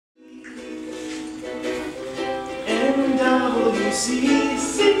Alright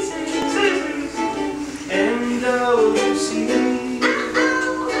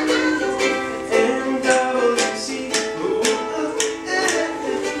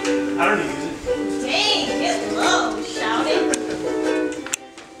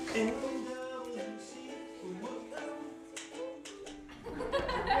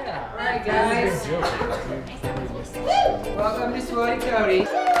guys, welcome to SWODY Cody.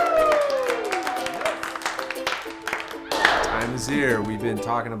 I'm Nazir. We've been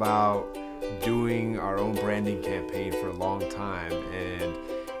talking about doing our own branding campaign for a long time, and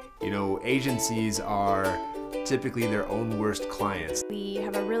you know, agencies are typically their own worst clients. We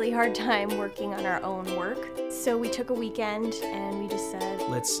have a really hard time working on our own work, so we took a weekend and we just said,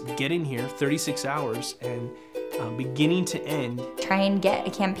 let's get in here 36 hours and beginning to end, try and get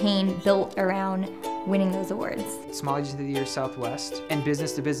a campaign built around winning those awards. Small Agency of the Year Southwest and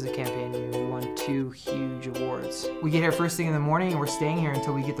Business to Business campaign. We won 2 huge awards. We get here first thing in the morning and we're staying here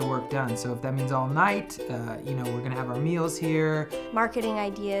until we get the work done. So if that means all night, you know, we're gonna have our meals here. marketing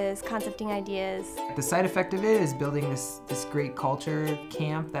ideas, concepting ideas. The side effect of it is building this great culture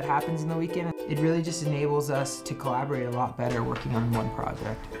camp that happens in the weekend. It really just enables us to collaborate a lot better working on one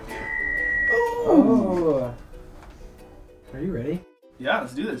project. Oh! Are you ready? yeah,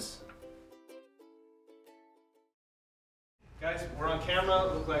 let's do this. Guys, we're on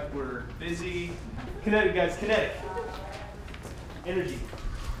camera, look like we're busy. Kinetic, guys, kinetic. Energy,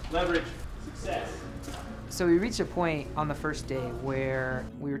 leverage, success. So we reached a point on the first day where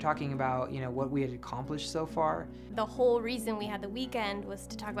we were talking about, you know, what we had accomplished so far. The whole reason we had the weekend was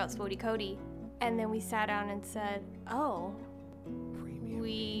to talk about SWODY Cody. And then we sat down and said, oh,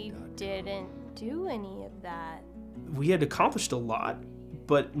 we didn't do any of that. We had accomplished a lot,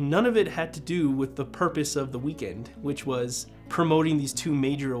 but none of it had to do with the purpose of the weekend, which was promoting these 2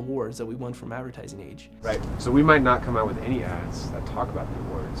 major awards that we won from Advertising Age. Right. So we might not come out with any ads that talk about the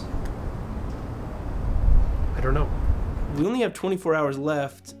awards. I don't know. We only have 24 hours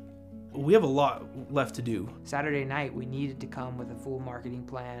left. We have a lot left to do. Saturday night, we needed to come with a full marketing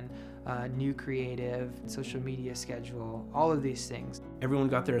plan, new creative, social media schedule, all of these things. Everyone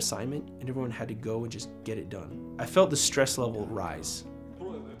got their assignment and everyone had to go and just get it done. I felt the stress level rise.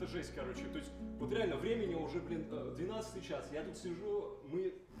 Это жесть, короче. То есть, вот реально времени уже, блин, 12 час. Я тут сижу,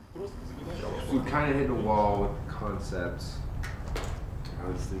 мы просто занимаемся. We kind of hit a wall with concepts.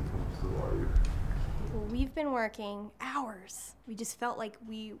 Honestly, who are you? We've been working hours. We just felt like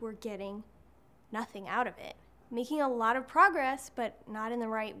we were getting nothing out of it. Making a lot of progress, but not in the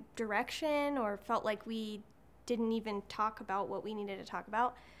right direction, or felt like we didn't even talk about what we needed to talk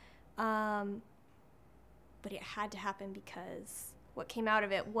about. But it had to happen because what came out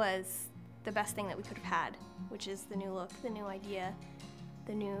of it was the best thing that we could have had, which is the new look, the new idea,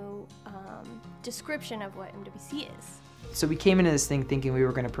 the new description of what MWC is. So we came into this thing thinking we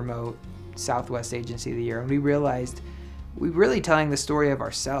were going to promote Southwest Agency of the Year, and we realized we were really telling the story of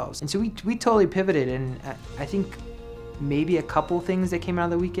ourselves. And so we totally pivoted, and I think maybe a couple things that came out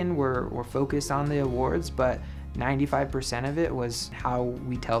of the weekend were focused on the awards, but 95% of it was how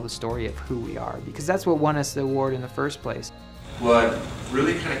we tell the story of who we are, because that's what won us the award in the first place. What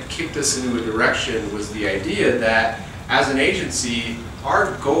really kind of kicked us into a direction was the idea that as an agency,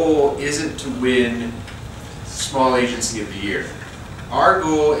 our goal isn't to win Small Agency of the Year. Our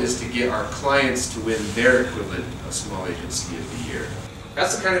goal is to get our clients to win their equivalent of Small Agency of the Year.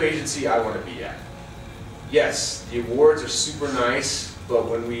 That's the kind of agency I want to be at. Yes, the awards are super nice, but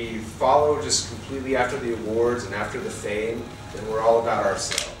when we follow just completely after the awards and after the fame, then we're all about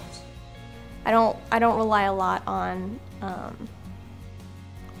ourselves. I don't rely a lot on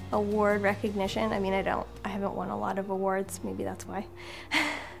award recognition. I mean, I haven't won a lot of awards, maybe that's why.